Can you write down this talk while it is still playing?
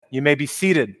You may be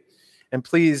seated. And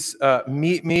please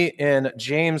meet me in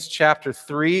James chapter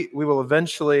 3. We will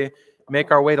eventually make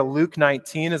our way to Luke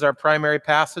 19 as our primary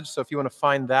passage. So if you want to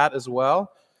find that as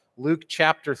well. Luke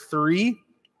chapter 3,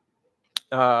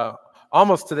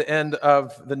 almost to the end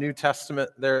of the New Testament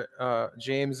there,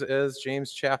 James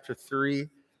chapter 3.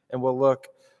 And we'll look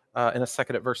in a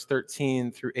second at verse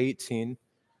 13 through 18.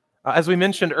 As we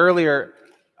mentioned earlier,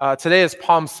 today is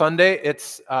Palm Sunday.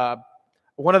 It's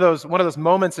one of those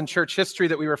moments in church history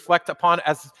that we reflect upon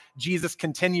as Jesus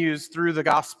continues through the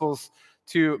Gospels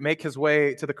to make his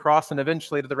way to the cross and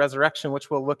eventually to the resurrection, which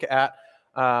we'll look at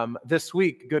this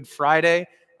week. Good Friday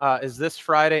is this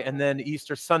Friday, and then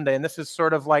Easter Sunday. And this is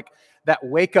sort of like that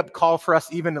wake-up call for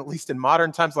us, even at least in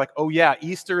modern times, like, oh yeah,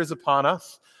 Easter is upon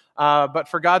us. But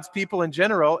for God's people in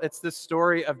general, it's this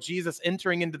story of Jesus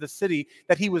entering into the city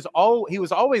that he was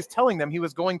always telling them he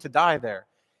was going to die there.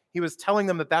 He was telling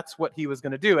them that that's what he was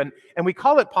going to do. And we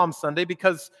call it Palm Sunday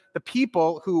because the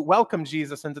people who welcomed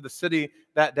Jesus into the city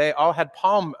that day all had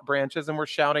palm branches and were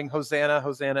shouting, Hosanna,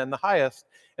 Hosanna in the highest.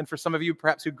 And for some of you,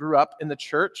 perhaps who grew up in the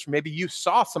church, maybe you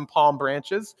saw some palm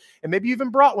branches, and maybe you even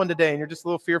brought one today, and you're just a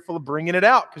little fearful of bringing it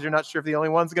out because you're not sure if the only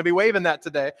one's going to be waving that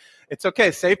today. It's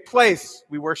okay, safe place.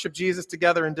 We worship Jesus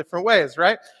together in different ways,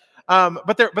 right?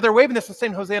 But they're waving this and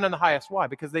saying Hosanna in the highest. Why?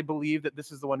 Because they believe that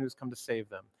this is the one who's come to save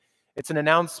them. It's an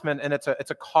announcement, and it's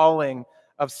a calling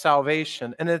of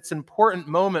salvation, and it's an important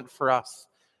moment for us.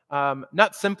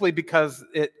 Not simply because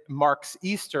it marks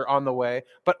Easter on the way,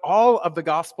 but all of the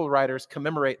gospel writers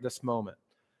commemorate this moment.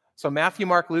 So Matthew,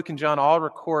 Mark, Luke, and John all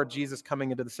record Jesus coming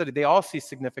into the city. They all see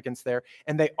significance there,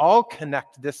 and they all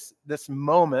connect this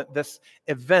moment, this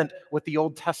event, with the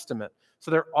Old Testament.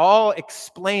 So they're all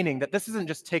explaining that this isn't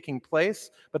just taking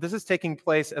place, but this is taking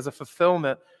place as a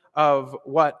fulfillment of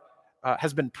what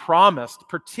has been promised,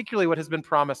 particularly what has been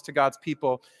promised to God's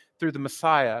people through the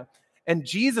Messiah. And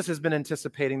Jesus has been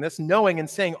anticipating this, knowing and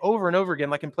saying over and over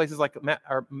again, like in places like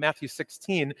Matthew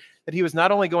 16, that he was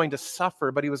not only going to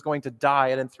suffer, but he was going to die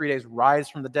and in 3 days rise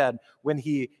from the dead when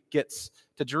he gets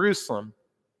to Jerusalem.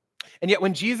 And yet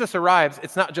when Jesus arrives,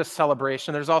 it's not just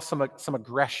celebration, there's also some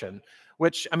aggression,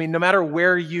 which, I mean, no matter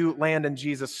where you land in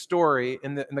Jesus' story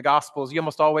in the Gospels, you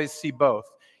almost always see both.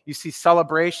 You see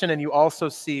celebration and you also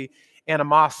see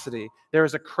animosity. There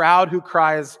is a crowd who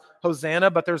cries, Hosanna,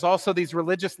 but there's also these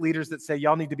religious leaders that say,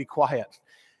 y'all need to be quiet.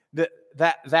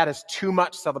 That is too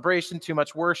much celebration, too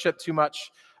much worship, too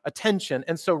much attention.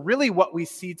 And so really what we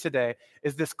see today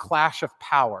is this clash of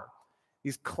power.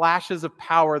 These clashes of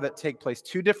power that take place.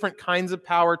 Two different kinds of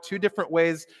power, two different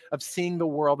ways of seeing the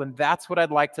world, and that's what I'd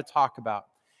like to talk about.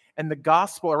 And the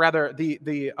gospel, or rather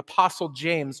the apostle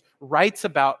James, writes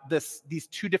about these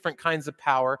two different kinds of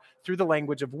power through the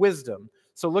language of wisdom.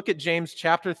 So look at James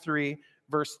chapter 3,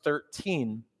 verse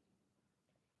 13.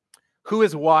 Who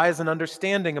is wise and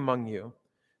understanding among you?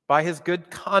 By his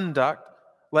good conduct,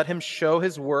 let him show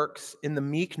his works in the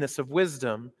meekness of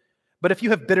wisdom. But if you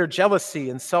have bitter jealousy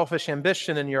and selfish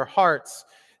ambition in your hearts,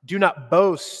 do not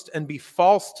boast and be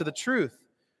false to the truth.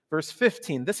 Verse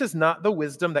 15, this is not the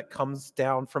wisdom that comes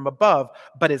down from above,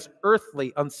 but is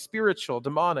earthly, unspiritual,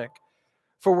 demonic.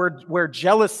 For where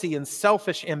jealousy and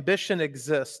selfish ambition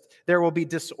exist, there will be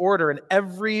disorder and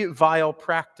every vile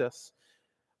practice.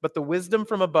 But the wisdom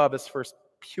from above is first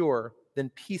pure,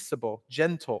 then peaceable,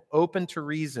 gentle, open to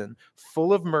reason,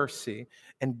 full of mercy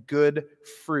and good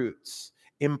fruits,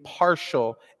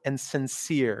 impartial and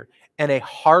sincere. And a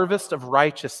harvest of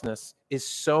righteousness is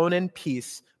sown in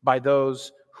peace by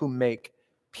those who make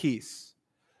peace.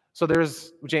 So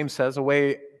there's, James says, a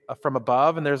way from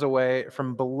above and there's a way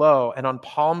from below. And on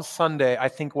Palm Sunday, I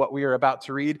think what we are about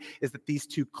to read is that these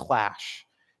two clash,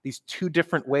 these two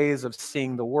different ways of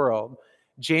seeing the world.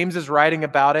 James is writing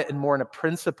about it in a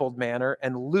principled manner,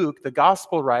 and Luke, the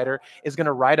gospel writer, is going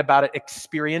to write about it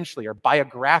experientially or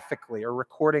biographically or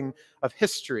recording of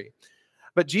history.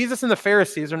 But Jesus and the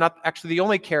Pharisees are not actually the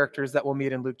only characters that we'll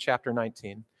meet in Luke chapter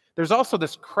 19. There's also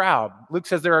this crowd. Luke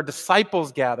says there are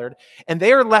disciples gathered, and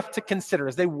they are left to consider,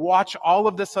 as they watch all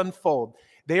of this unfold,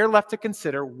 they are left to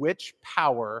consider which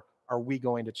power are we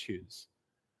going to choose?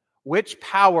 Which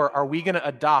power are we going to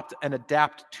adopt and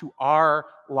adapt to our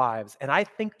lives? And I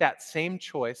think that same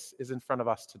choice is in front of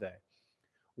us today.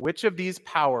 Which of these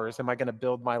powers am I going to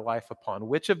build my life upon?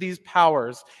 Which of these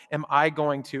powers am I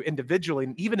going to individually,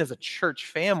 and even as a church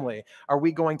family, are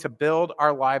we going to build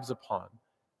our lives upon?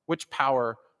 Which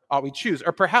power ought we choose?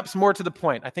 Or perhaps more to the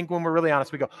point, I think when we're really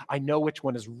honest, we go, I know which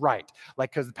one is right.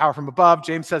 Like, because the power from above,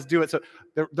 James says, do it. So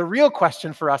the real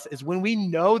question for us is, when we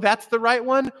know that's the right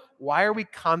one, why are we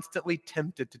constantly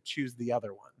tempted to choose the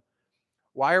other one?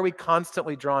 Why are we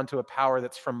constantly drawn to a power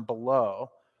that's from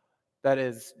below that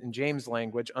is, in James'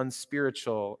 language,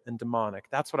 unspiritual and demonic.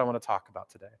 That's what I want to talk about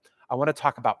today. I want to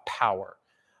talk about power.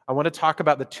 I want to talk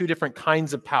about the two different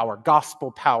kinds of power,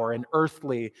 gospel power and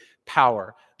earthly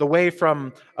power, the way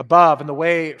from above and the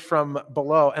way from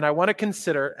below. And I want to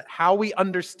consider how we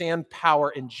understand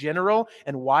power in general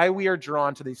and why we are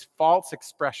drawn to these false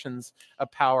expressions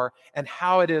of power, and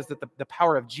how it is that the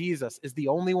power of Jesus is the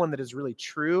only one that is really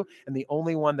true and the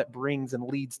only one that brings and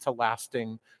leads to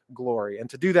lasting glory. And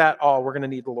to do that all, we're going to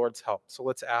need the Lord's help. So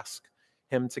let's ask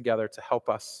him together to help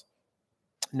us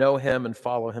know him and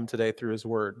follow him today through his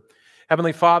word.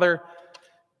 Heavenly Father,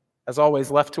 as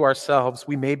always, left to ourselves,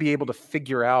 we may be able to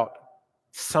figure out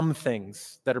some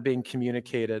things that are being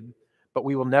communicated, but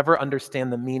we will never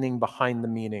understand the meaning behind the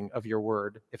meaning of your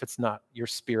word if it's not your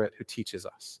Spirit who teaches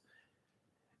us.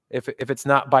 If it's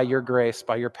not by your grace,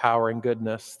 by your power and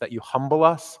goodness that you humble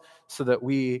us so that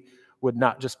we would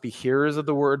not just be hearers of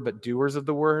the word, but doers of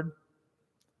the word.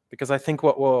 Because I think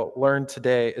what we'll learn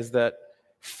today is that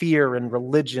fear and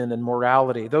religion and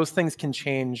morality, those things can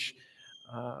change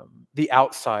the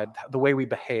outside, the way we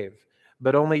behave.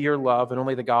 But only your love and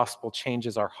only the gospel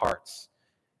changes our hearts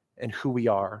and who we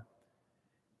are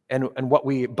and what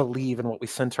we believe and what we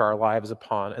center our lives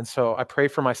upon. And so I pray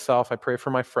for myself, I pray for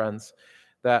my friends,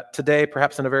 that today,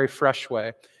 perhaps in a very fresh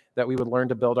way, that we would learn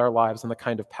to build our lives in the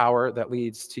kind of power that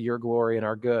leads to your glory and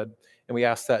our good. And we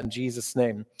ask that in Jesus'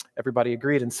 name. Everybody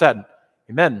agreed and said,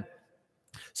 amen.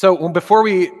 So before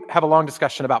we have a long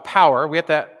discussion about power, we have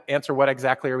to answer what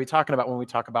exactly are we talking about when we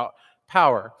talk about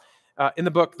power. In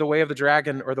the book, The Way of the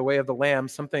Dragon or The Way of the Lamb,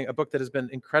 a book that has been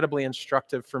incredibly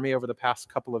instructive for me over the past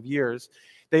couple of years,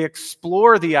 they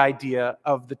explore the idea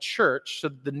of the church, so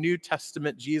the New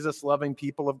Testament, Jesus-loving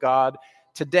people of God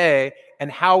today,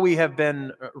 and how we have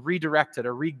been redirected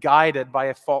or re-guided by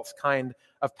a false kind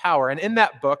of power. And in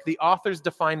that book, the authors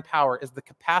define power as the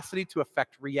capacity to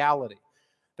affect reality.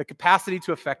 The capacity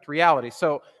to affect reality.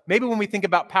 So maybe when we think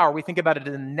about power, we think about it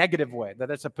in a negative way,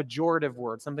 that it's a pejorative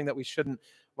word, something that we shouldn't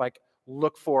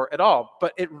look for at all.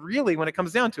 But it really, when it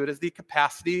comes down to it, is the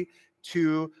capacity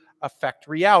to affect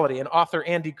reality. And author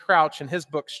Andy Crouch, in his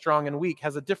book Strong and Weak,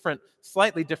 has a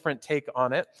slightly different take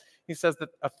on it. He says that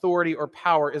authority or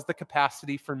power is the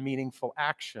capacity for meaningful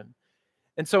action.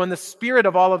 And so in the spirit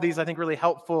of all of these, I think, really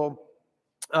helpful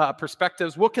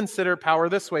perspectives, we'll consider power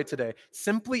this way today,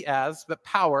 simply as that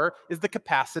power is the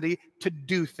capacity to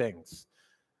do things.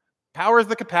 Power is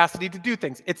the capacity to do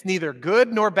things. It's neither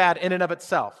good nor bad in and of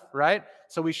itself, right?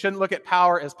 So we shouldn't look at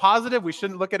power as positive. We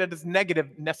shouldn't look at it as negative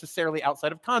necessarily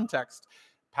outside of context.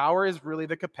 Power is really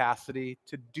the capacity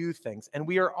to do things, and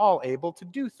we are all able to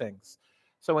do things.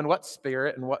 So in what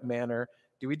spirit and what manner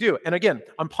do we do? And again,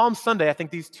 on Palm Sunday, I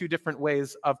think these two different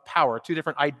ways of power, two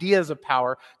different ideas of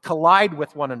power, collide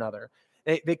with one another.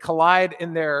 They collide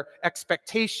in their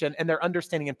expectation and their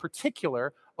understanding, in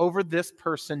particular, over this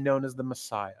person known as the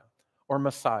Messiah or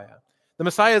Messiah. The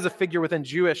Messiah is a figure within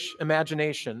Jewish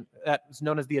imagination that is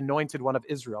known as the Anointed One of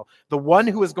Israel, the one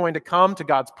who is going to come to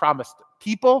God's promised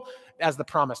people as the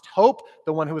promised hope,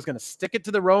 the one who was going to stick it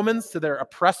to the Romans, to their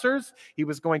oppressors. He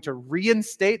was going to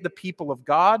reinstate the people of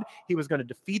God. He was going to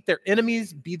defeat their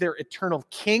enemies, be their eternal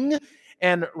king.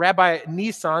 And Rabbi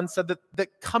Nissan said that the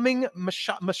coming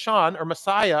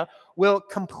Messiah will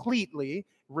completely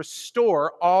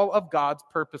restore all of God's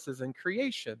purposes in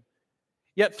creation.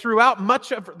 Yet throughout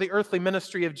much of the earthly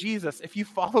ministry of Jesus, if you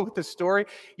follow with the story,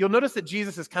 you'll notice that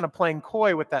Jesus is kind of playing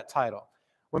coy with that title.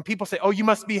 When people say, oh, you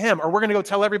must be him, or we're going to go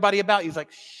tell everybody about you, he's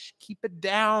like, shh, keep it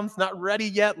down. It's not ready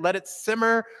yet. Let it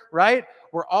simmer, right?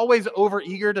 We're always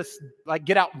over-eager to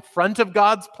get out in front of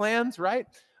God's plans, right?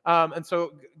 And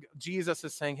so Jesus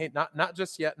is saying, hey, not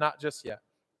just yet, not just yet.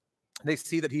 They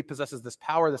see that he possesses this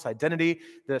power, this identity,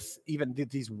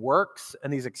 these works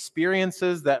and these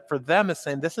experiences that for them is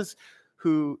saying this is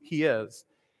who he is.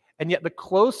 And yet the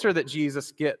closer that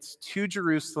Jesus gets to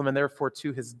Jerusalem and therefore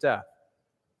to his death,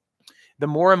 the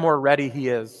more and more ready he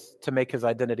is to make his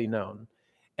identity known.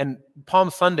 And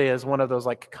Palm Sunday is one of those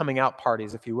coming out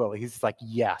parties, if you will. He's like,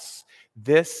 yes,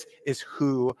 this is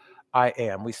who I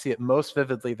am. We see it most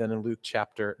vividly then in Luke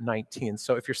chapter 19.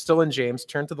 So if you're still in James,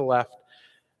 turn to the left.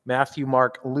 Matthew,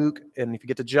 Mark, Luke, and if you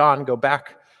get to John, go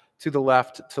back to the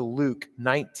left to Luke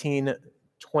 19,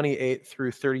 28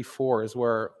 through 34 is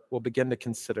where we'll begin to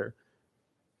consider.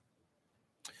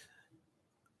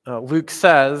 Luke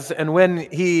says, and when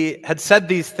he had said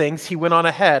these things, he went on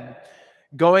ahead,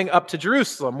 going up to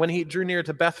Jerusalem. When he drew near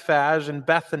to Bethphage and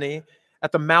Bethany,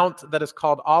 at the mount that is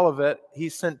called Olivet, he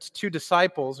sent two of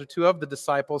the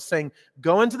disciples, saying,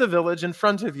 go into the village in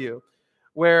front of you,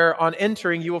 where on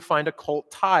entering you will find a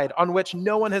colt tied, on which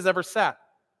no one has ever sat.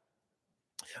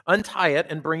 Untie it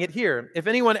and bring it here. If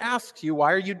anyone asks you,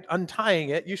 why are you untying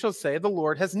it? You shall say, the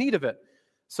Lord has need of it.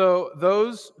 So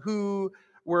those who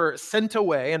were sent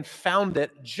away and found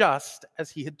it just as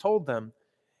he had told them.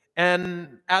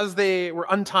 And as they were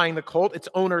untying the colt, its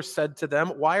owner said to them,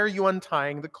 why are you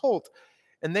untying the colt?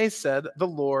 And they said, the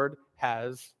Lord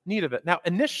has need of it. Now,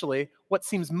 initially, what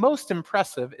seems most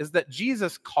impressive is that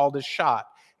Jesus called his shot.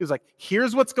 He was like,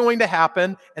 here's what's going to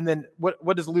happen. And then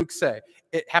what does Luke say?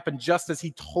 It happened just as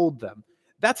he told them.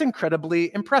 That's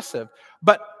incredibly impressive.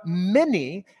 But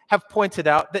many have pointed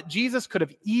out that Jesus could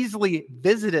have easily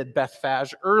visited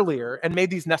Bethphage earlier and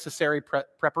made these necessary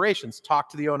preparations,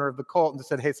 talked to the owner of the colt and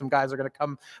said, hey, some guys are going to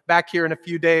come back here in a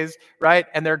few days, right?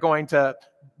 And they're going to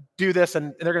do this,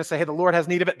 and they're going to say, hey, the Lord has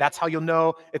need of it. That's how you'll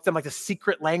know. It's in like the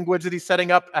secret language that he's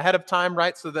setting up ahead of time,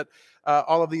 right? So that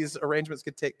all of these arrangements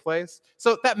could take place.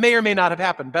 So that may or may not have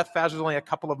happened. Bethphage is only a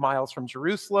couple of miles from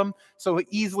Jerusalem, so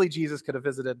easily Jesus could have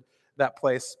visited that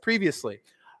place previously.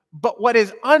 But what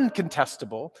is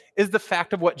uncontestable is the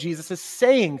fact of what Jesus is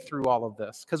saying through all of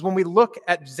this. Because when we look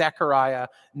at Zechariah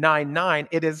 9:9,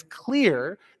 it is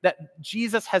clear that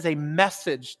Jesus has a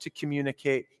message to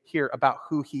communicate here about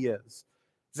who he is.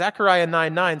 Zechariah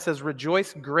 9:9 says,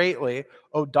 rejoice greatly,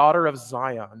 O daughter of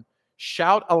Zion.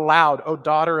 Shout aloud, O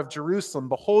daughter of Jerusalem.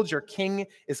 Behold, your king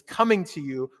is coming to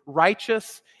you,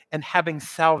 righteous and having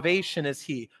salvation is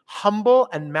he, humble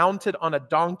and mounted on a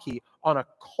donkey, on a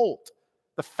colt,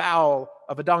 the foal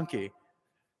of a donkey.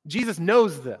 Jesus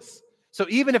knows this. So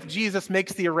even if Jesus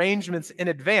makes the arrangements in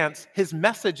advance, his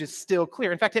message is still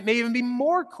clear. In fact, it may even be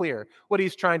more clear what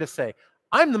he's trying to say.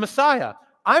 I'm the Messiah.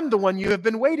 I'm the one you have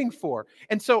been waiting for.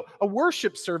 And so a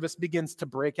worship service begins to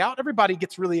break out. Everybody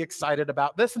gets really excited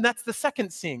about this. And that's the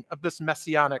second scene of this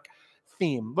messianic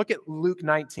theme. Look at Luke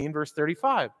 19, verse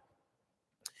 35.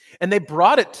 And they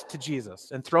brought it to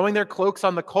Jesus, and throwing their cloaks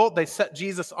on the colt, they set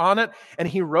Jesus on it, and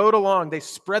he rode along. They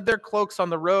spread their cloaks on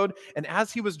the road, and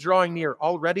as he was drawing near,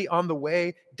 already on the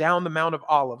way down the Mount of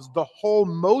Olives, the whole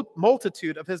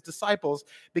multitude of his disciples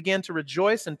began to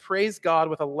rejoice and praise God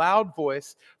with a loud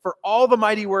voice for all the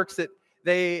mighty works that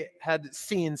they had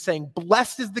seen, saying,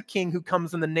 blessed is the King who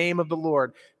comes in the name of the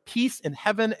Lord, peace in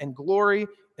heaven and glory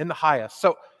in the highest.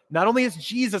 So not only is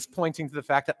Jesus pointing to the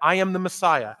fact that I am the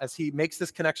Messiah as he makes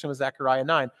this connection with Zechariah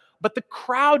 9, but the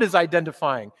crowd is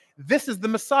identifying this is the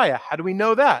Messiah. How do we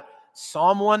know that?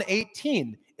 Psalm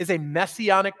 118 is a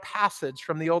messianic passage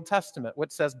from the Old Testament,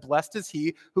 which says, blessed is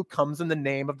he who comes in the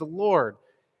name of the Lord.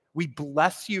 We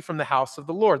bless you from the house of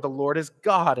the Lord. The Lord is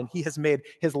God, and he has made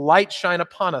his light shine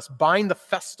upon us. Bind the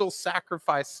festal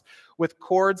sacrifice with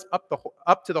cords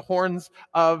up to the horns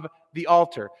of the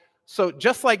altar. So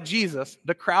just like Jesus,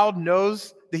 the crowd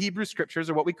knows the Hebrew scriptures,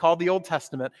 or what we call the Old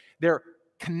Testament. They're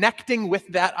connecting with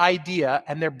that idea,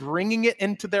 and they're bringing it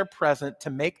into their present to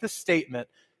make the statement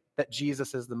that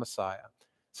Jesus is the Messiah.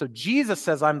 So Jesus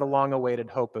says, I'm the long-awaited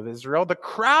hope of Israel. The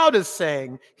crowd is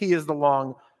saying he is the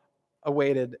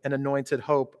long-awaited and anointed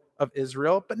hope of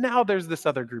Israel. But now there's this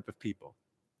other group of people.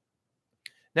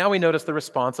 Now we notice the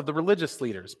response of the religious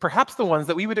leaders, perhaps the ones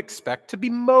that we would expect to be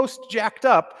most jacked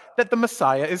up that the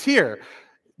Messiah is here.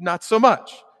 Not so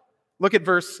much. Look at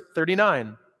verse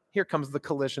 39. Here comes the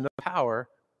collision of power.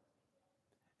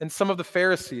 And some of the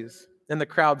Pharisees in the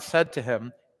crowd said to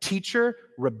him, teacher,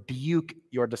 rebuke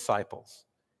your disciples.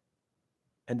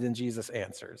 And then Jesus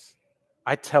answers,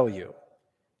 I tell you,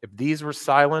 if these were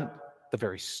silent, the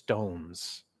very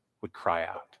stones would cry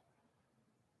out.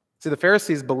 See, the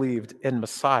Pharisees believed in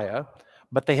Messiah,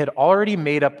 but they had already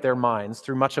made up their minds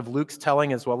through much of Luke's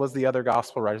telling as well as the other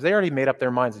gospel writers. They already made up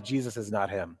their minds that Jesus is not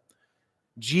him.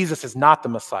 Jesus is not the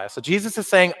Messiah. So Jesus is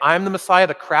saying, I'm the Messiah.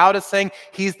 The crowd is saying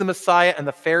he's the Messiah, and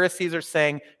the Pharisees are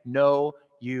saying, no,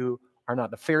 you are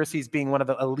not. The Pharisees being one of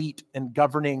the elite and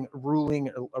governing, ruling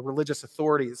religious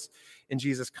authorities in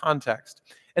Jesus' context.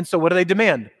 And so what do they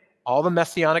demand? All the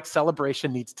messianic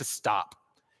celebration needs to stop.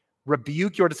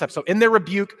 Rebuke your disciples. So in their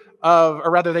rebuke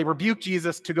they rebuke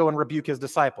Jesus to go and rebuke his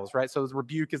disciples, right? So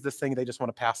rebuke is this thing they just want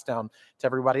to pass down to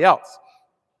everybody else.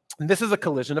 And this is a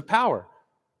collision of power.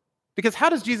 Because how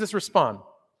does Jesus respond?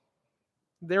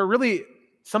 There's really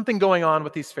something going on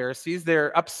with these Pharisees.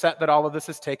 They're upset that all of this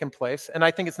has taken place. And I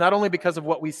think it's not only because of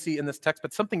what we see in this text,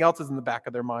 but something else is in the back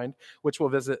of their mind, which we'll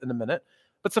visit in a minute.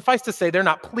 But suffice to say, they're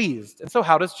not pleased. And so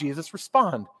how does Jesus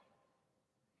respond?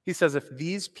 He says, if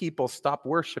these people stop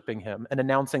worshiping him and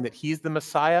announcing that he's the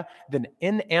Messiah, then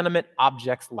inanimate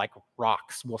objects like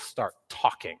rocks will start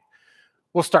talking.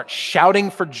 Will start shouting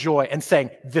for joy and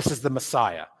saying, this is the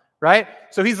Messiah. right?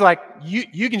 So he's like,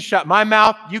 you can shut my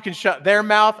mouth, you can shut their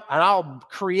mouth, and I'll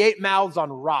create mouths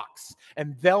on rocks,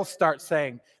 and they'll start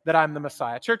saying that I'm the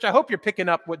Messiah. Church, I hope you're picking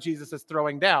up what Jesus is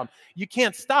throwing down. You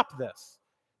can't stop this.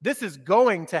 This is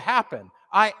going to happen.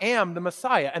 I am the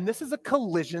Messiah, and this is a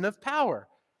collision of power.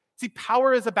 See,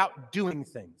 power is about doing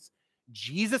things.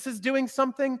 Jesus is doing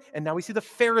something, and now we see the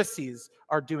Pharisees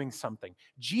are doing something.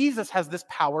 Jesus has this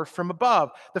power from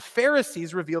above. The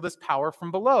Pharisees reveal this power from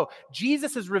below.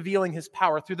 Jesus is revealing his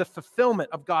power through the fulfillment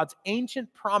of God's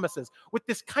ancient promises with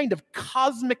this kind of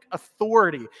cosmic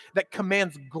authority that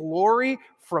commands glory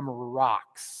from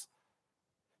rocks.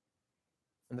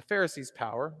 And the Pharisees'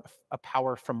 power, a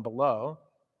power from below,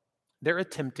 they're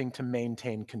attempting to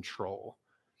maintain control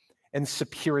and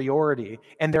superiority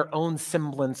and their own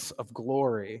semblance of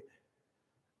glory.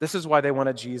 This is why they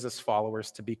wanted Jesus'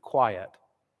 followers to be quiet,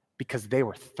 because they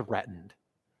were threatened.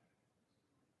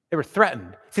 They were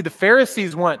threatened. See, the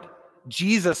Pharisees want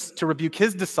Jesus to rebuke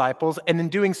his disciples, and in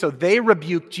doing so, they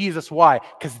rebuke Jesus. Why?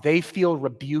 Because they feel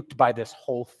rebuked by this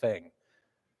whole thing.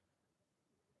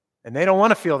 And they don't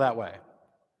want to feel that way.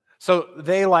 So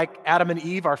they, like Adam and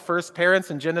Eve, our first parents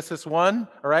in Genesis 1,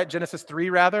 all right, Genesis 3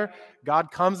 rather,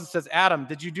 God comes and says, Adam,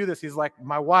 did you do this? He's like,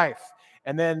 my wife.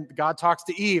 And then God talks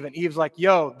to Eve, and Eve's like,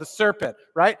 yo, the serpent,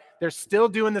 right? They're still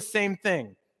doing the same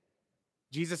thing.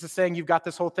 Jesus is saying, you've got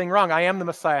this whole thing wrong. I am the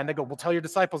Messiah. And they go, well, tell your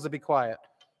disciples to be quiet.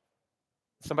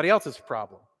 Somebody else's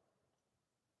problem.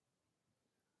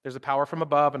 There's a power from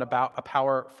above and about a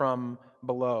power from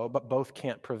below, but both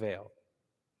can't prevail.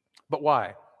 But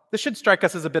why? This should strike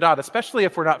us as a bit odd, especially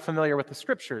if we're not familiar with the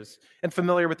scriptures and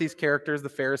familiar with these characters, the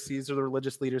Pharisees or the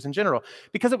religious leaders in general.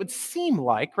 Because it would seem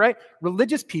like, right,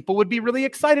 religious people would be really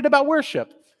excited about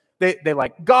worship. They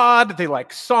like God, they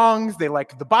like songs, they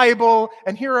like the Bible,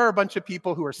 and here are a bunch of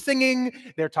people who are singing,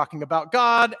 they're talking about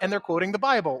God, and they're quoting the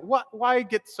Bible. Why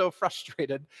get so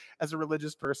frustrated as a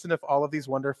religious person if all of these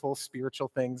wonderful spiritual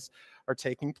things are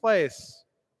taking place?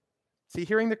 See,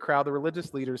 hearing the crowd, the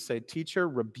religious leaders say, teacher,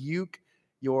 rebuke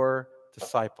your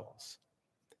disciples.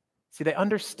 See, they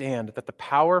understand that the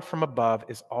power from above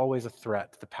is always a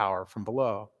threat to the power from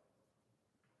below.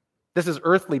 This is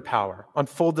earthly power on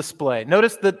full display.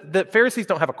 Notice that the Pharisees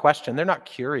don't have a question. They're not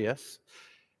curious.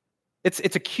 It's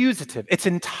accusative. It's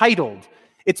entitled.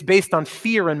 It's based on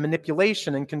fear and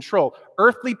manipulation and control.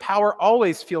 Earthly power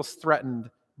always feels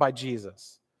threatened by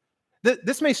Jesus.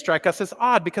 This may strike us as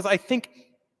odd because I think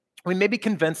we may be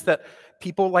convinced that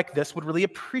people like this would really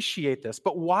appreciate this.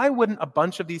 But why wouldn't a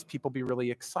bunch of these people be really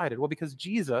excited? Well, because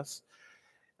Jesus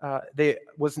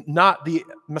was not the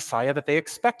Messiah that they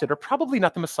expected, or probably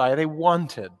not the Messiah they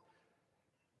wanted.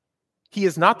 He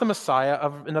is not the Messiah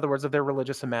of, in other words, of their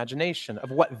religious imagination, of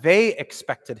what they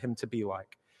expected him to be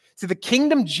like. See, the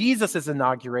kingdom Jesus is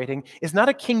inaugurating is not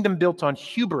a kingdom built on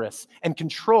hubris and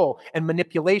control and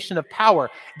manipulation of power,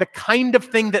 the kind of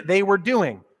thing that they were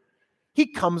doing. He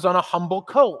comes on a humble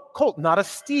colt, not a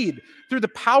steed. Through the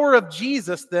power of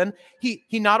Jesus, then, he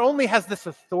not only has this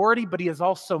authority, but he is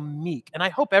also meek. And I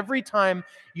hope every time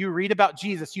you read about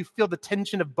Jesus, you feel the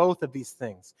tension of both of these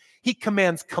things. He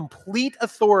commands complete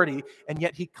authority, and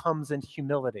yet he comes in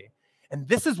humility. And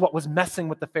this is what was messing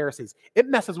with the Pharisees. It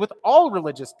messes with all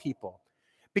religious people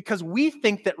because we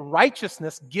think that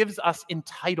righteousness gives us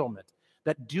entitlement.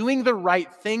 That doing the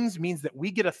right things means that we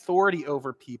get authority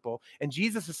over people. And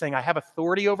Jesus is saying, I have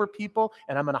authority over people,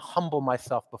 and I'm going to humble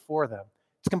myself before them.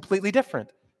 It's completely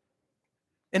different.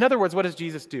 In other words, what does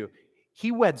Jesus do?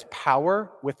 He weds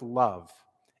power with love.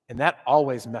 And that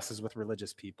always messes with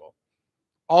religious people.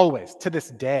 Always, to this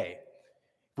day.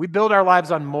 We build our lives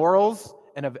on morals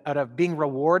and of being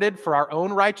rewarded for our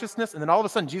own righteousness, and then all of a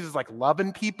sudden Jesus is like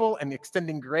loving people and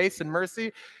extending grace and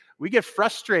mercy. We get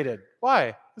frustrated.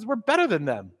 Why? Because we're better than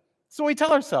them. So we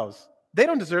tell ourselves, they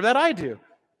don't deserve that, I do.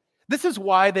 This is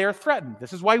why they are threatened.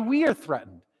 This is why we are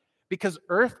threatened. Because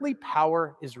earthly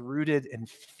power is rooted in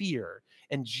fear.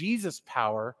 And Jesus'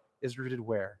 power is rooted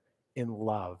where? In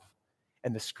love.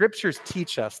 And the scriptures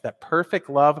teach us that perfect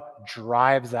love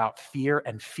drives out fear,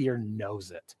 and fear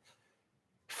knows it.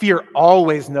 Fear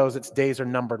always knows its days are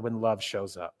numbered when love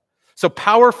shows up. So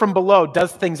power from below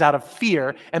does things out of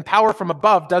fear, and power from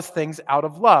above does things out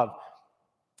of love.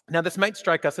 Now, this might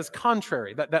strike us as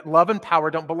contrary, that love and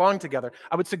power don't belong together.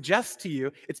 I would suggest to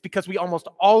you it's because we almost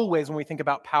always, when we think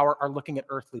about power, are looking at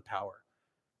earthly power.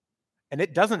 And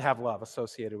it doesn't have love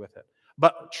associated with it.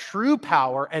 But true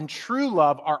power and true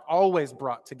love are always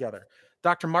brought together.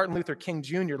 Dr. Martin Luther King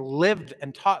Jr. lived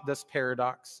and taught this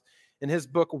paradox. In his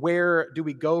book, Where Do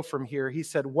We Go From Here? He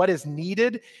said, what is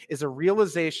needed is a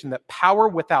realization that power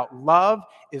without love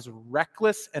is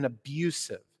reckless and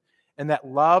abusive. and that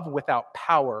love without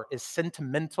power is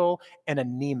sentimental and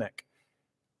anemic.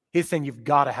 He's saying you've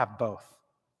got to have both.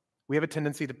 We have a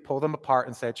tendency to pull them apart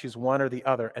and say, I choose one or the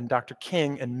other. And Dr.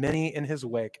 King and many in his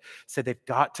wake said they've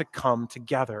got to come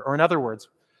together. Or in other words,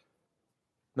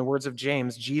 in the words of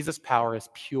James, Jesus' power is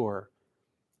pure.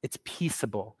 It's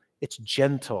peaceable. It's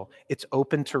gentle. It's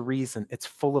open to reason. It's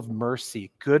full of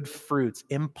mercy, good fruits,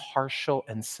 impartial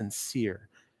and sincere.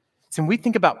 So when we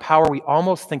think about power, we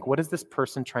almost think, what is this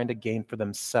person trying to gain for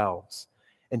themselves?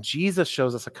 And Jesus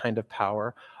shows us a kind of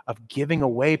power of giving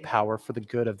away power for the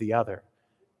good of the other.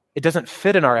 It doesn't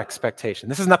fit in our expectation.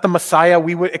 This is not the Messiah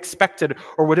we would expected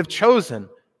or would have chosen.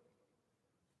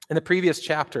 In the previous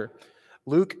chapter,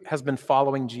 Luke has been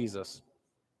following Jesus.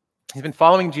 He's been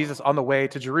following Jesus on the way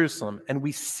to Jerusalem, and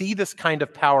we see this kind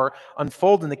of power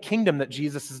unfold in the kingdom that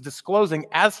Jesus is disclosing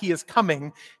as he is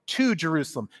coming to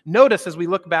Jerusalem. Notice as we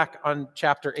look back on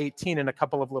chapter 18 in a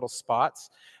couple of little spots,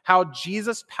 how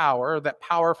Jesus' power, that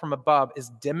power from above, is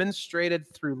demonstrated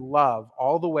through love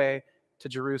all the way to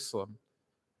Jerusalem.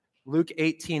 Luke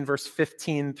 18, verse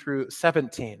 15 through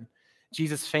 17,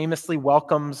 Jesus famously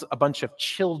welcomes a bunch of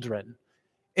children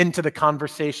into the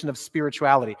conversation of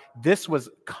spirituality. This was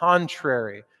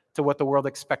contrary to what the world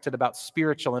expected about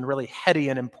spiritual and really heady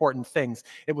and important things.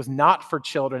 It was not for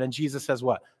children, and Jesus says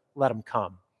what? Let them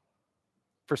come.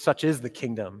 For such is the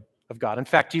kingdom of God. In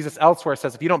fact, Jesus elsewhere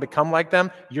says, if you don't become like them,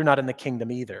 you're not in the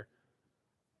kingdom either.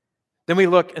 Then we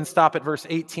look and stop at verse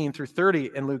 18 through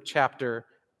 30 in Luke chapter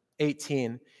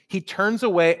 18. He turns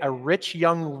away a rich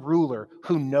young ruler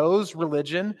who knows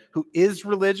religion, who is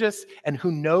religious, and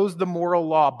who knows the moral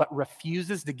law, but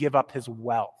refuses to give up his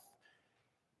wealth.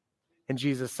 And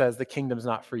Jesus says, the kingdom's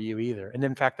not for you either. And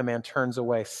in fact, the man turns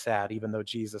away sad, even though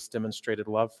Jesus demonstrated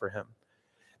love for him.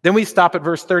 Then we stop at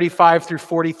verse 35 through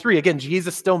 43. Again,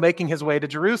 Jesus still making his way to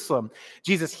Jerusalem.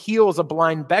 Jesus heals a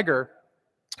blind beggar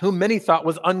whom many thought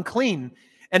was unclean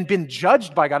and been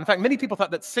judged by God. In fact, many people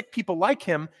thought that sick people like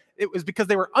him, it was because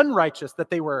they were unrighteous that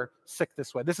they were sick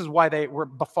this way. This is why they were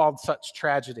befalled such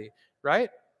tragedy, right?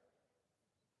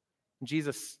 And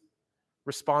Jesus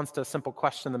responds to a simple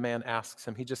question the man asks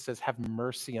him. He just says, have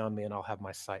mercy on me and I'll have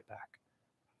my sight back.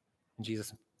 And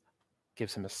Jesus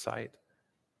gives him his sight.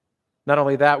 Not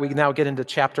only that, we now get into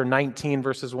chapter 19,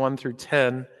 verses 1 through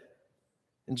 10.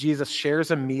 And Jesus shares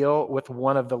a meal with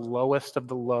one of the lowest of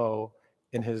the low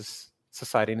in his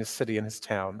society, in his city, in his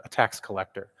town, a tax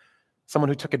collector. Someone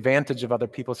who took advantage of other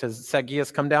people. Says,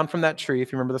 Zacchaeus, come down from that tree,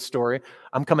 if you remember the story.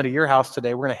 I'm coming to your house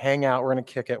today. We're going to hang out. We're going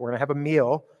to kick it. We're going to have a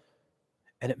meal.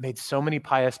 And it made so many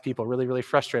pious people really, really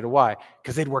frustrated. Why?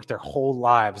 Because they'd worked their whole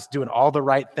lives doing all the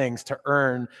right things to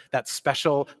earn that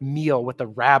special meal with the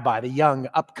rabbi, the young,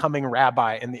 upcoming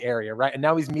rabbi in the area, right? And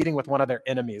now he's meeting with one of their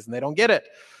enemies, and they don't get it.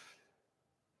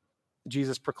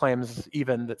 Jesus proclaims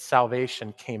even that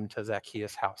salvation came to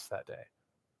Zacchaeus' house that day.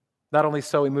 Not only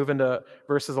so, we move into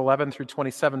verses 11 through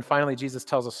 27. Finally, Jesus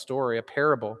tells a story, a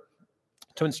parable,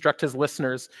 to instruct his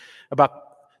listeners about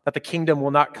that the kingdom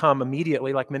will not come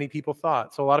immediately like many people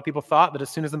thought. So a lot of people thought that as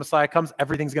soon as the Messiah comes,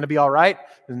 everything's going to be all right.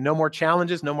 There's no more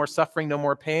challenges, no more suffering, no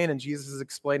more pain. And Jesus is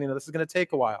explaining that this is going to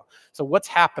take a while. So what's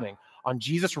happening? On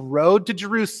Jesus' road to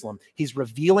Jerusalem, he's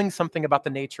revealing something about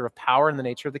the nature of power and the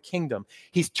nature of the kingdom.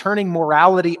 He's turning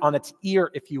morality on its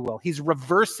ear, if you will. He's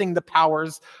reversing the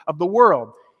powers of the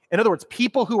world. In other words,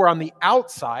 people who are on the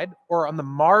outside or on the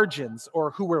margins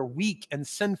or who were weak and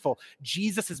sinful,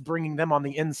 Jesus is bringing them on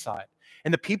the inside.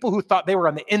 And the people who thought they were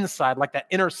on the inside, like that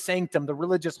inner sanctum, the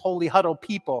religious holy huddle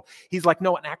people, he's like,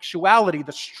 no, in actuality,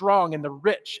 the strong and the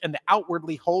rich and the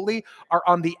outwardly holy are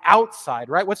on the outside,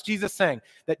 right? What's Jesus saying?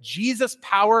 That Jesus'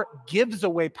 power gives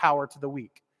away power to the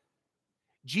weak.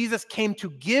 Jesus came to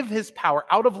give his power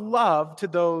out of love to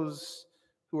those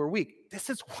who are weak. This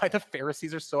is why the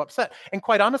Pharisees are so upset. And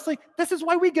quite honestly, this is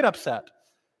why we get upset.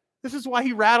 This is why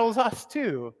he rattles us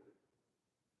too.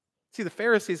 See, the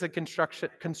Pharisees had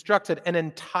constructed an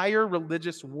entire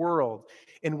religious world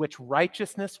in which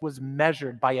righteousness was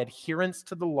measured by adherence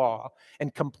to the law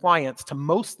and compliance to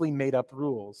mostly made-up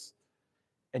rules.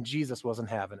 And Jesus wasn't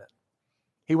having it.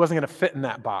 He wasn't going to fit in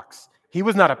that box. He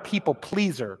was not a people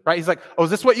pleaser, right? He's like, oh, is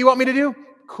this what you want me to do?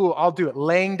 Cool, I'll do it.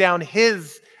 Laying down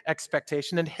his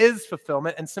expectation and his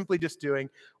fulfillment and simply just doing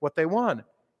what they want.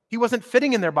 He wasn't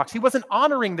fitting in their box. He wasn't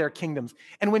honoring their kingdoms.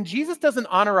 And when Jesus doesn't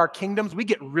honor our kingdoms, we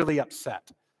get really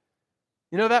upset.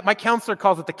 You know that? My counselor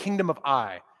calls it the kingdom of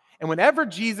I. And whenever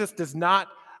Jesus does not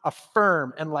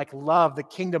affirm and love the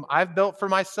kingdom I've built for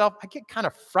myself, I get kind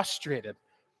of frustrated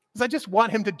because I just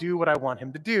want him to do what I want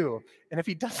him to do. And if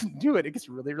he doesn't do it, it gets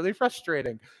really, really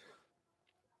frustrating.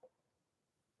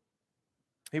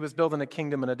 He was building a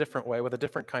kingdom in a different way with a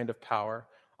different kind of power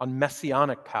on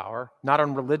messianic power, not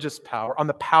on religious power, on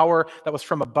the power that was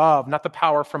from above, not the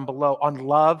power from below, on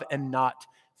love and not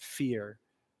fear.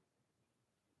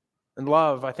 And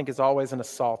love, I think, is always an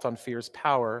assault on fear's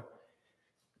power.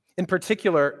 In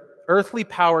particular, earthly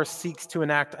power seeks to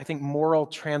enact, I think, moral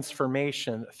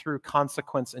transformation through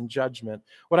consequence and judgment.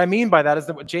 What I mean by that is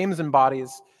that what James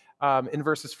embodies in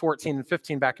verses 14 and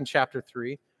 15 back in chapter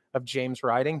 3 of James'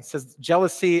 writing. He says,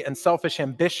 jealousy and selfish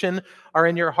ambition are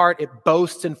in your heart. It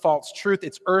boasts in false truth.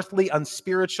 It's earthly,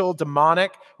 unspiritual,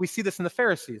 demonic. We see this in the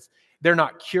Pharisees. They're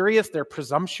not curious. They're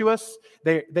presumptuous.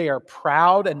 They are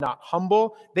proud and not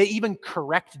humble. They even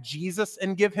correct Jesus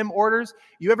and give him orders.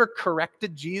 You ever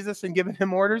corrected Jesus and given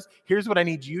him orders? Here's what I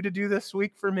need you to do this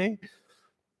week for me.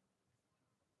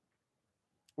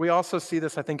 We also see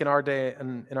this, I think, in our day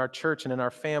and in our church and in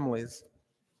our families.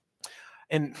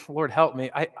 And Lord, help me.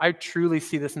 I truly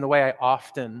see this in the way I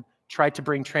often try to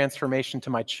bring transformation to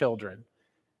my children.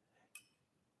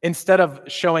 Instead of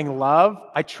showing love,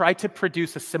 I try to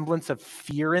produce a semblance of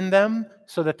fear in them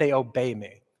so that they obey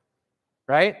me,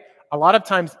 right? A lot of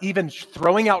times, even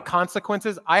throwing out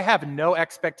consequences, I have no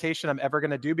expectation I'm ever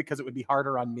going to do because it would be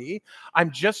harder on me. I'm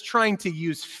just trying to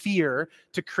use fear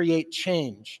to create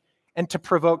change and to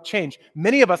provoke change.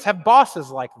 Many of us have bosses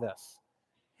like this.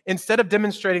 Instead of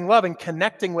demonstrating love and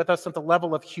connecting with us at the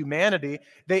level of humanity,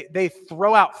 they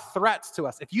throw out threats to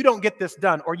us. If you don't get this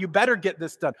done, or you better get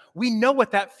this done. We know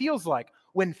what that feels like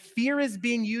when fear is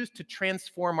being used to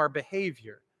transform our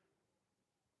behavior.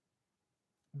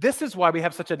 This is why we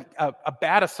have such a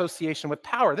bad association with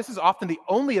power. This is often the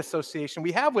only association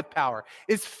we have with power,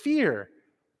 is fear.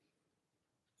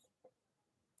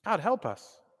 God, help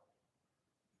us.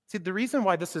 See, the reason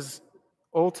why this is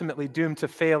ultimately doomed to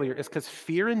failure is because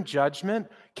fear and judgment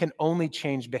can only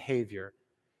change behavior.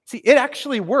 See, it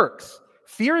actually works.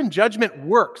 Fear and judgment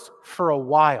works for a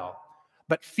while,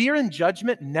 but fear and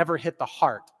judgment never hit the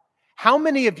heart. How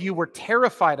many of you were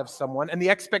terrified of someone and the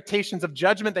expectations of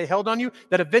judgment they held on you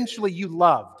that eventually you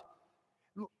loved?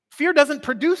 Fear doesn't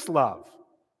produce love.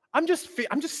 I'm just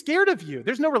scared of you.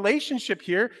 There's no relationship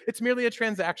here. It's merely a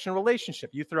transactional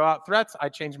relationship. You throw out threats, I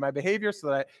change my behavior so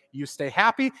that you stay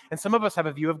happy. And some of us have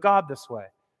a view of God this way.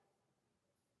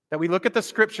 That we look at the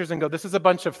scriptures and go, this is a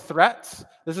bunch of threats.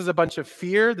 This is a bunch of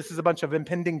fear. This is a bunch of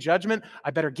impending judgment.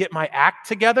 I better get my act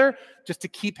together just to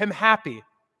keep him happy,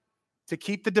 to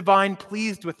keep the divine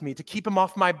pleased with me, to keep him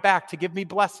off my back, to give me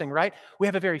blessing, right? We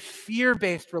have a very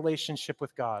fear-based relationship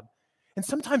with God. And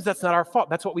sometimes that's not our fault.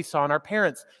 That's what we saw in our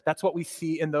parents. That's what we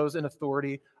see in those in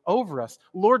authority over us.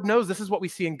 Lord knows this is what we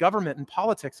see in government and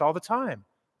politics all the time.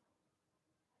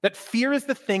 That fear is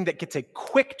the thing that gets a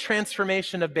quick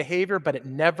transformation of behavior, but it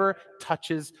never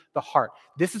touches the heart.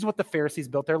 This is what the Pharisees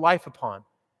built their life upon.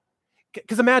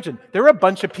 Because imagine, there are a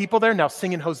bunch of people there now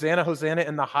singing Hosanna, Hosanna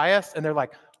in the highest, and they're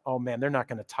like, oh man, they're not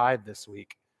going to tithe this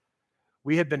week.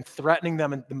 We had been threatening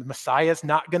them, and the Messiah's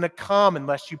not going to come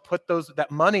unless you put that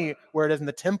money where it is, and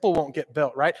the temple won't get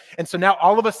built, right? And so now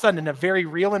all of a sudden, in a very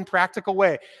real and practical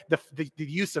way, the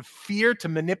use of fear to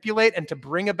manipulate and to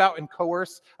bring about and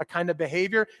coerce a kind of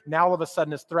behavior, now all of a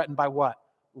sudden is threatened by what?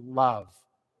 Love.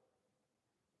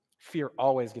 Fear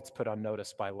always gets put on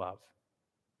notice by love.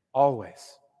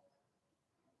 Always.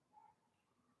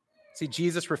 See,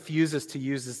 Jesus refuses to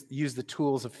use the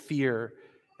tools of fear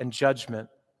and judgment.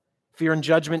 Fear and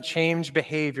judgment change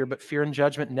behavior, but fear and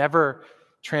judgment never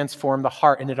transform the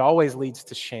heart, and it always leads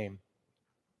to shame.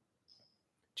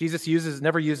 Jesus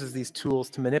never uses these tools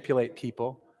to manipulate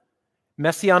people.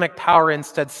 Messianic power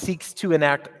instead seeks to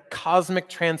enact cosmic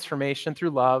transformation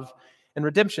through love and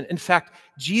redemption. In fact,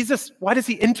 Jesus, why does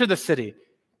he enter the city?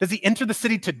 Does he enter the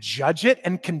city to judge it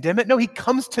and condemn it? No, he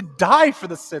comes to die for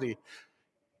the city.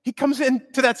 He comes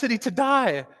into that city to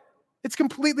die. It's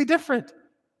completely different.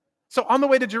 So on the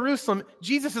way to Jerusalem,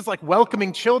 Jesus is like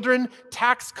welcoming children,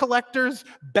 tax collectors,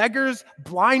 beggars,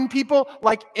 blind people,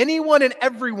 like anyone and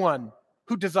everyone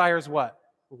who desires what?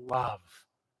 Love.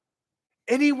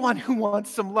 Anyone who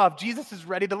wants some love. Jesus is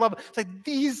ready to love. It's like,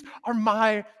 these are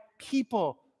my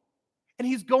people. And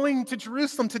he's going to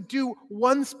Jerusalem to do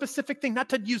one specific thing, not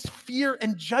to use fear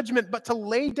and judgment, but to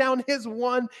lay down his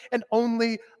one and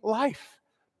only life.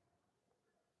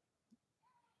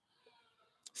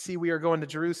 See, we are going to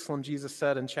Jerusalem, Jesus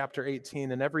said in chapter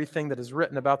 18, and everything that is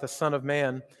written about the Son of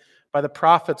Man by the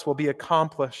prophets will be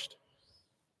accomplished.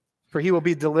 For he will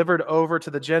be delivered over to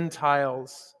the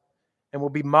Gentiles and will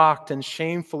be mocked and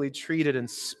shamefully treated and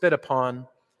spit upon.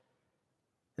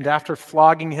 And after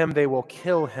flogging him, they will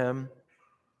kill him.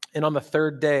 And on the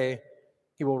third day,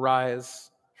 he will rise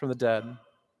from the dead.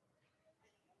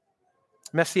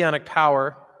 Messianic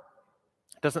power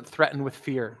doesn't threaten with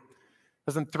fear.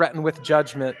 doesn't threaten with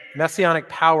judgment. Messianic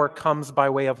power comes by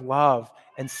way of love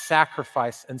and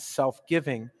sacrifice and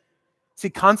self-giving. See,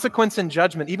 consequence and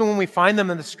judgment, even when we find them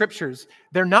in the scriptures,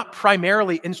 they're not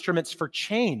primarily instruments for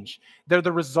change. They're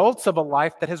the results of a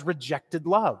life that has rejected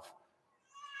love.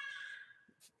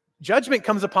 Judgment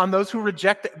comes upon those who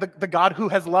reject the God who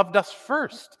has loved us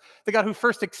first, the God who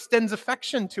first extends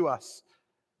affection to us.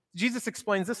 Jesus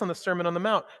explains this on the Sermon on the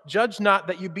Mount. Judge not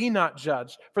that you be not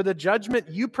judged. For the judgment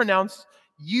you pronounce,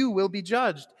 you will be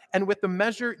judged. And with the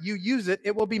measure you use it,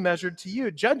 it will be measured to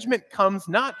you. Judgment comes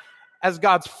not as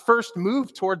God's first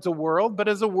move towards a world, but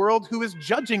as a world who is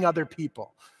judging other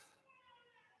people,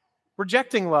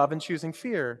 rejecting love and choosing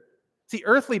fear. See,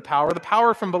 earthly power, the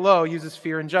power from below, uses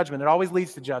fear and judgment. It always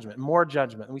leads to judgment, more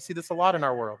judgment. And we see this a lot in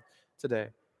our world today.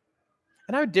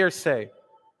 And I would dare say,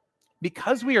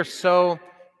 because we are so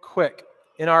quick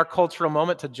in our cultural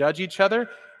moment to judge each other,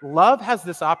 love has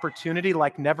this opportunity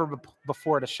like never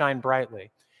before to shine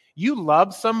brightly. You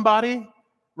love somebody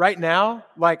right now,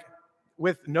 like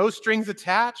with no strings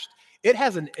attached, it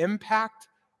has an impact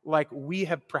like we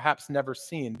have perhaps never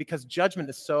seen, because judgment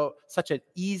is such an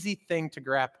easy thing to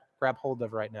grab hold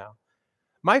of right now.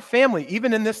 My family,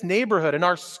 even in this neighborhood, in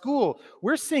our school,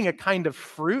 we're seeing a kind of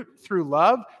fruit through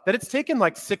love that it's taken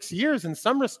like 6 years in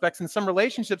some respects, in some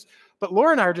relationships. But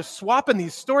Laura and I are just swapping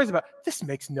these stories about, this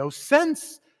makes no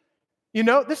sense. You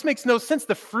know, this makes no sense.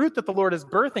 The fruit that the Lord is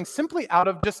birthing simply out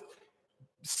of just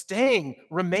staying,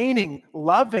 remaining,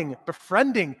 loving,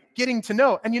 befriending, getting to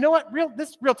know. And you know what?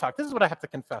 Real talk. This is what I have to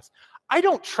confess. I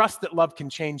don't trust that love can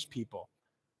change people.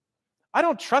 I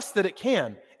don't trust that it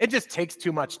can. It just takes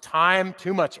too much time,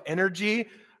 too much energy,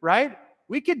 right?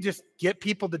 We could just get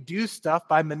people to do stuff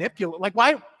by manipulating. Like,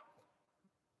 why?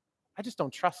 I just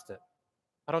don't trust it.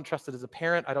 I don't trust it as a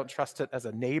parent. I don't trust it as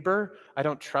a neighbor. I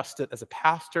don't trust it as a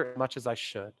pastor as much as I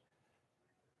should.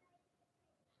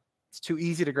 It's too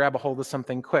easy to grab a hold of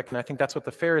something quick. And I think that's what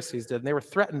the Pharisees did. And they were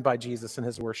threatened by Jesus and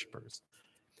his worshipers.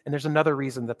 And there's another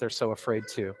reason that they're so afraid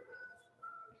too.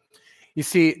 You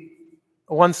see,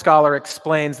 one scholar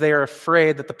explains they are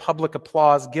afraid that the public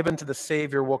applause given to the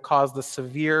Savior will cause the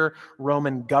severe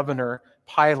Roman governor,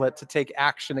 Pilate, to take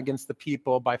action against the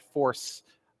people by force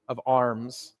of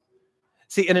arms.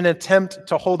 See, in an attempt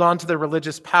to hold on to their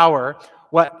religious power,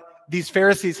 what these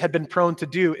Pharisees had been prone to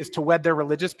do is to wed their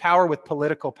religious power with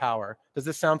political power. Does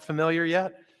this sound familiar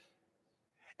yet?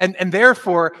 And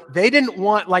therefore, they didn't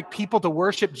want like people to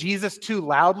worship Jesus too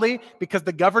loudly, because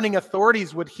the governing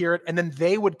authorities would hear it and then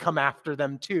they would come after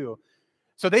them too.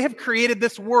 So they have created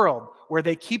this world where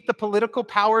they keep the political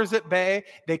powers at bay,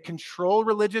 they control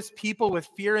religious people with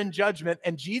fear and judgment,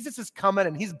 and Jesus is coming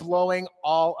and he's blowing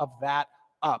all of that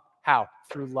up. How?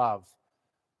 Through love.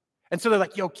 And so they're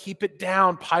like, yo, keep it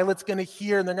down. Pilate's going to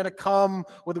hear and they're going to come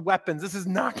with weapons. This is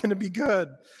not going to be good.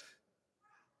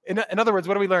 In other words,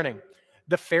 what are we learning?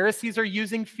 The Pharisees are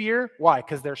using fear. Why?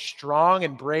 Because they're strong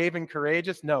and brave and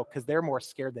courageous? No, because they're more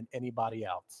scared than anybody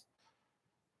else.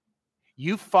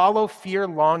 You follow fear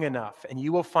long enough, and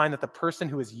you will find that the person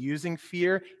who is using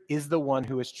fear is the one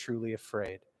who is truly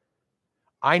afraid.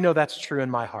 I know that's true in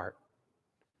my heart.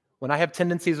 When I have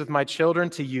tendencies with my children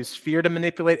to use fear to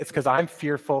manipulate, it's because I'm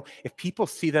fearful. If people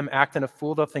see them acting a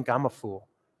fool, they'll think I'm a fool.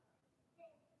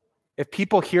 If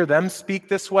people hear them speak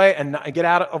this way and get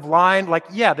out of line, like,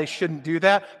 yeah, they shouldn't do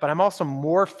that, but I'm also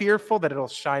more fearful that it'll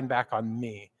shine back on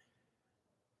me.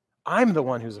 I'm the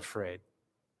one who's afraid.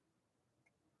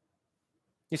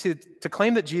 You see, to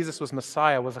claim that Jesus was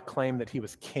Messiah was a claim that he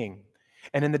was king.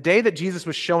 And in the day that Jesus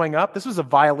was showing up, this was a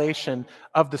violation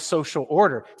of the social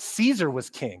order. Caesar was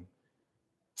king.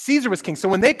 Caesar was king. So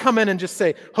when they come in and just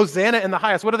say, Hosanna in the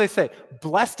highest, what do they say?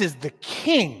 Blessed is the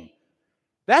king.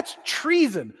 That's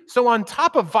treason. So on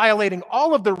top of violating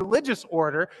all of the religious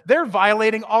order, they're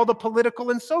violating all the political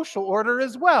and social order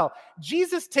as well.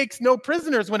 Jesus takes no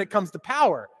prisoners when it comes to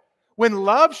power. When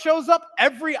love shows up,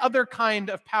 every other kind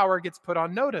of power gets put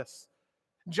on notice.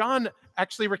 John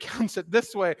actually recounts it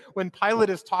this way when Pilate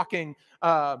is talking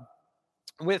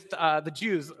with the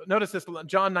Jews. Notice this,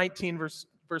 John 19, verse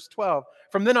 12.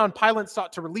 From then on, Pilate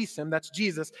sought to release him, that's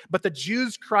Jesus, but the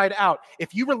Jews cried out,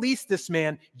 if you release this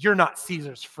man, you're not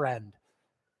Caesar's friend.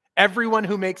 Everyone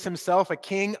who makes himself a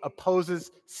king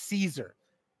opposes Caesar.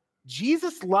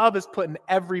 Jesus' love is putting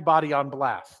everybody on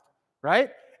blast,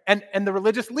 right? And the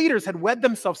religious leaders had wed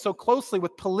themselves so closely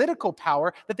with political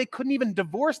power that they couldn't even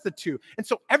divorce the two. And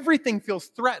so everything feels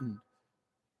threatened.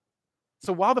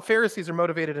 So while the Pharisees are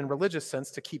motivated in a religious sense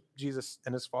to keep Jesus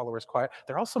and his followers quiet,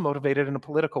 they're also motivated in a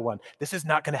political one. This is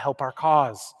not going to help our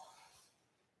cause.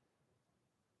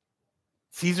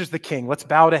 Caesar's the king. Let's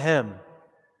bow to him.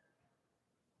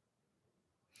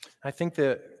 I think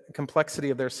the complexity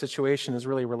of their situation is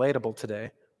really relatable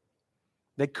today.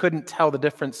 They couldn't tell the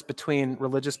difference between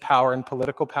religious power and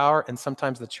political power, and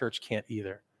sometimes the church can't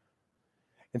either.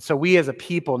 And so we as a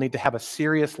people need to have a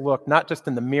serious look, not just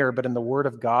in the mirror, but in the Word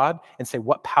of God, and say,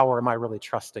 what power am I really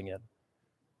trusting in?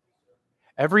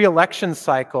 Every election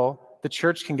cycle, the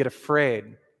church can get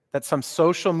afraid that some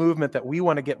social movement that we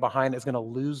want to get behind is going to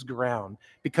lose ground,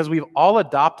 because we've all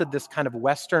adopted this kind of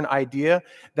Western idea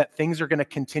that things are going to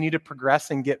continue to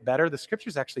progress and get better. The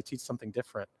scriptures actually teach something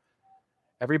different.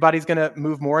 Everybody's going to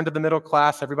move more into the middle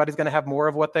class. Everybody's going to have more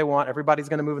of what they want. Everybody's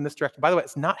going to move in this direction. By the way,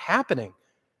 it's not happening.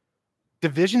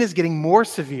 Division is getting more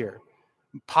severe.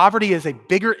 Poverty is a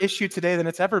bigger issue today than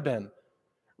it's ever been.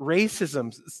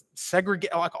 Racism,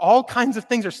 segregation, like all kinds of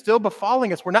things are still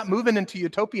befalling us. We're not moving into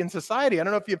utopian society. I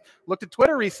don't know if you've looked at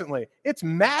Twitter recently. It's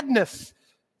madness.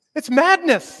 It's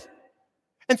madness.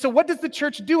 And so what does the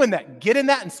church do in that? Get in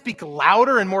that and speak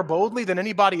louder and more boldly than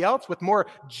anybody else with more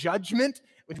judgment?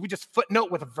 We just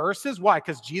footnote with verses. Why?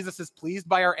 Because Jesus is pleased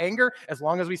by our anger as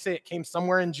long as we say it came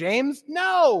somewhere in James?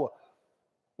 No.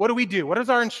 What do? What is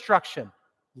our instruction?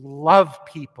 Love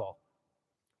people.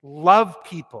 Love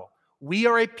people. We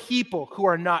are a people who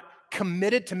are not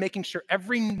committed to making sure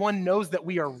everyone knows that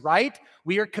we are right.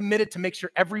 We are committed to make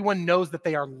sure everyone knows that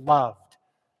they are loved.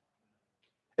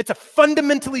 It's a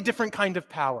fundamentally different kind of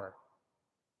power.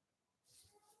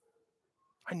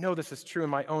 I know this is true in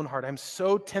my own heart. I'm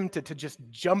so tempted to just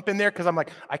jump in there because I'm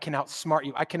like, I can outsmart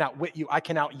you. I can outwit you. I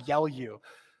can out-yell you.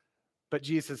 But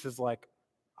Jesus is like,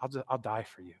 I'll die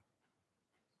for you.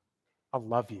 I'll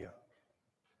love you.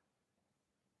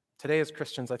 Today as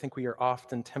Christians, I think we are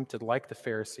often tempted like the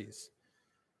Pharisees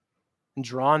and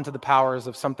drawn to the powers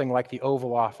of something like the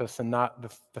Oval Office and not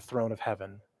the throne of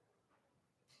heaven.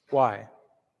 Why?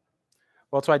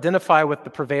 Well, to identify with the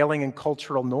prevailing and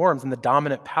cultural norms and the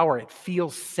dominant power, it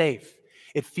feels safe.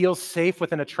 It feels safe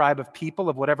within a tribe of people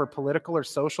of whatever political or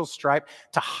social stripe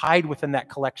to hide within that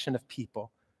collection of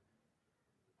people.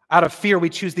 Out of fear, we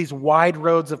choose these wide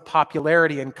roads of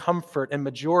popularity and comfort and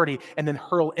majority and then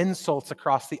hurl insults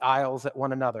across the aisles at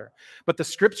one another. But the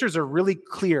scriptures are really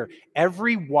clear.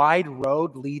 Every wide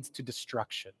road leads to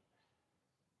destruction.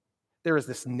 There is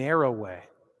this narrow way.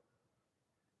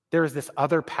 There is this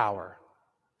other power.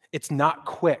 It's not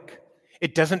quick.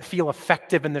 It doesn't feel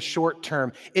effective in the short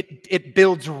term. It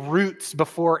builds roots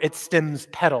before it stems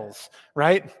petals,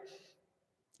 right?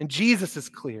 And Jesus is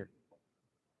clear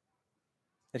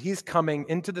that he's coming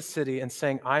into the city and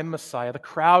saying, I'm Messiah. The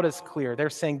crowd is clear. They're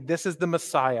saying, this is the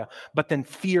Messiah. But then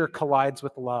fear collides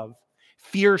with love.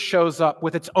 Fear shows up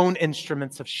with its own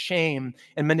instruments of shame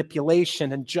and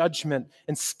manipulation and judgment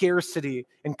and scarcity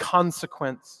and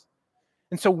consequence.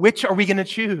 And so which are we going to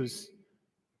choose?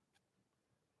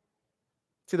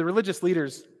 See, the religious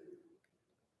leaders,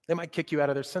 they might kick you out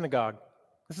of their synagogue.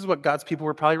 This is what God's people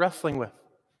were probably wrestling with.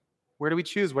 Where do we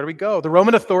choose? Where do we go? The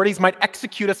Roman authorities might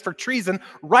execute us for treason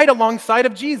right alongside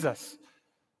of Jesus.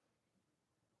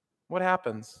 What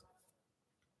happens?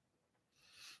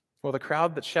 Well, the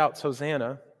crowd that shouts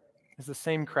Hosanna is the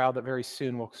same crowd that very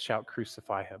soon will shout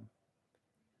crucify him.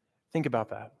 Think about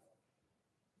that.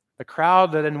 The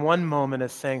crowd that in one moment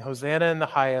is saying Hosanna in the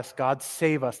highest, God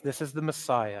save us, this is the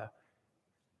Messiah,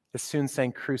 is soon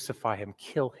saying crucify him,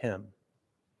 kill him.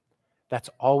 That's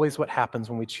always what happens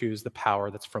when we choose the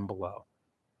power that's from below.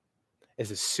 Is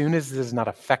as soon as it is not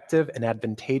effective and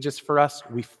advantageous for us,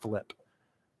 we flip.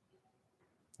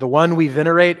 The one we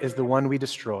venerate is the one we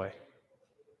destroy.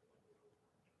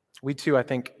 We too, I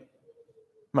think,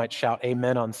 might shout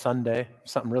amen on Sunday.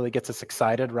 If something really gets us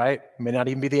excited, right? It may not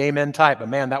even be the amen type, but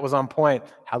man, that was on point.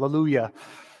 Hallelujah.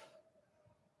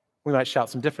 We might shout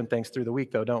some different things through the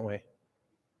week though, don't we?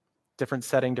 Different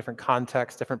setting, different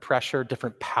context, different pressure,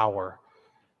 different power.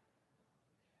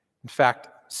 In fact,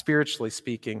 spiritually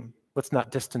speaking, let's not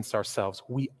distance ourselves.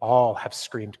 We all have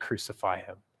screamed, crucify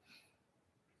him.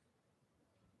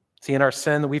 See, in our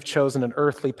sin, we've chosen an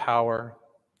earthly power,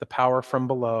 the power from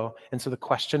below. And so the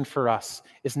question for us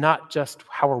is not just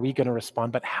how are we going to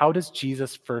respond, but how does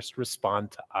Jesus first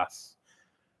respond to us?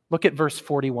 Look at verse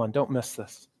 41. Don't miss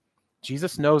this.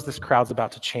 Jesus knows this crowd's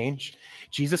about to change.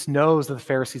 Jesus knows that the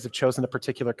Pharisees have chosen a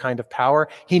particular kind of power.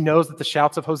 He knows that the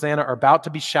shouts of Hosanna are about to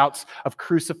be shouts of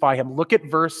crucify him. Look at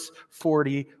verse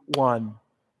 41.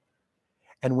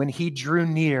 And when he drew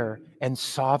near and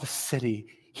saw the city,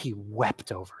 he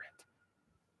wept over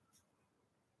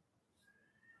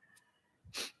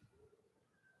it.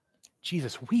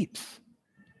 Jesus weeps.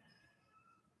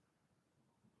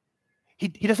 He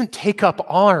doesn't take up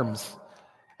arms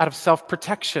out of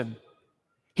self-protection.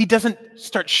 He doesn't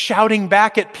start shouting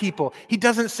back at people. He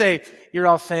doesn't say, you're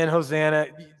all saying Hosanna.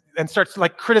 and starts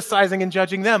like criticizing and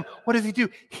judging them, what does he do?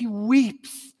 He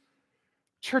weeps.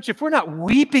 Church, if we're not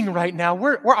weeping right now,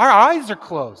 our eyes are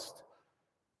closed.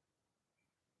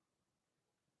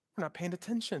 We're not paying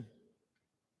attention.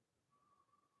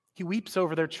 He weeps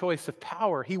over their choice of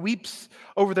power. He weeps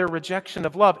over their rejection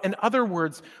of love. In other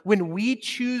words, when we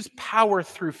choose power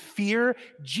through fear,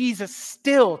 Jesus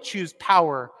still chooses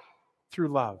power through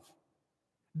love.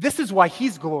 This is why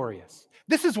he's glorious.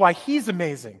 This is why he's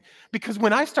amazing. Because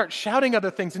when I start shouting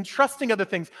other things and trusting other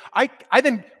things, I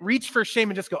then reach for shame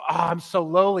and just go, I'm so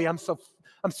lowly, I'm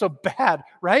so bad,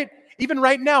 right? Even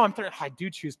right now, I do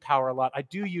choose power a lot. I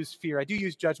do use fear. I do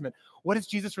use judgment. What is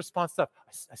Jesus' response to that?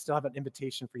 I still have an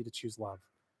invitation for you to choose love.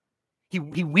 He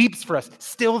weeps for us.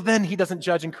 Still then, he doesn't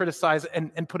judge and criticize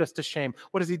and put us to shame.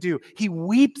 What does he do? He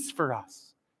weeps for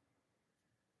us.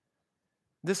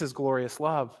 This is glorious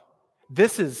love.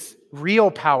 This is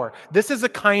real power. This is a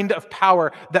kind of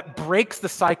power that breaks the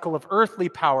cycle of earthly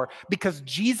power, because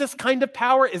Jesus' kind of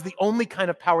power is the only kind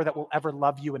of power that will ever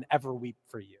love you and ever weep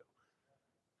for you.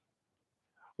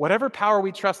 Whatever power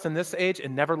we trust in this age, it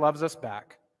never loves us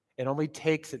back. It only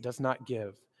takes, it does not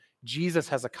give. Jesus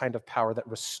has a kind of power that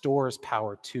restores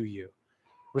power to you,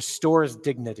 restores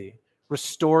dignity,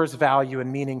 restores value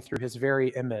and meaning through his very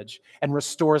image, and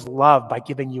restores love by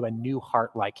giving you a new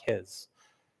heart like his.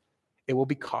 It will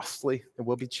be costly, it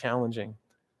will be challenging,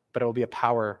 but it will be a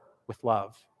power with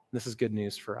love. This is good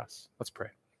news for us. Let's pray.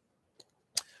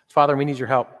 Father, we need your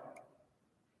help.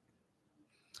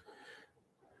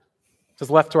 Because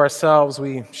left to ourselves,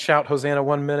 we shout Hosanna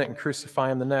 1 minute and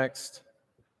crucify him the next.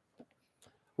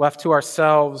 Left to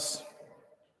ourselves,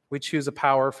 we choose a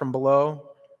power from below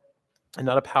and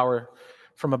not a power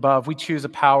from above. We choose a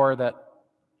power that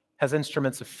has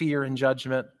instruments of fear and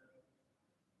judgment,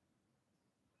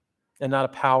 and not a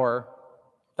power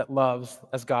that loves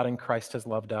as God in Christ has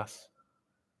loved us.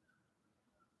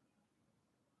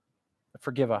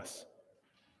 Forgive us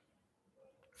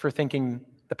for thinking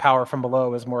the power from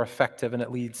below is more effective and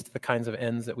it leads to the kinds of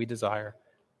ends that we desire.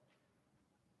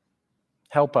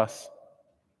 Help us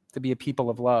to be a people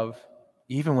of love,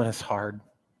 even when it's hard,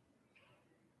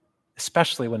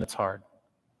 especially when it's hard,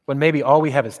 when maybe all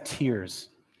we have is tears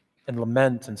and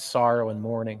lament and sorrow and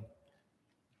mourning.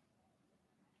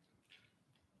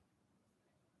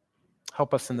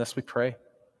 Help us in this, we pray.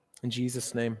 In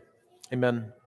Jesus' name, amen.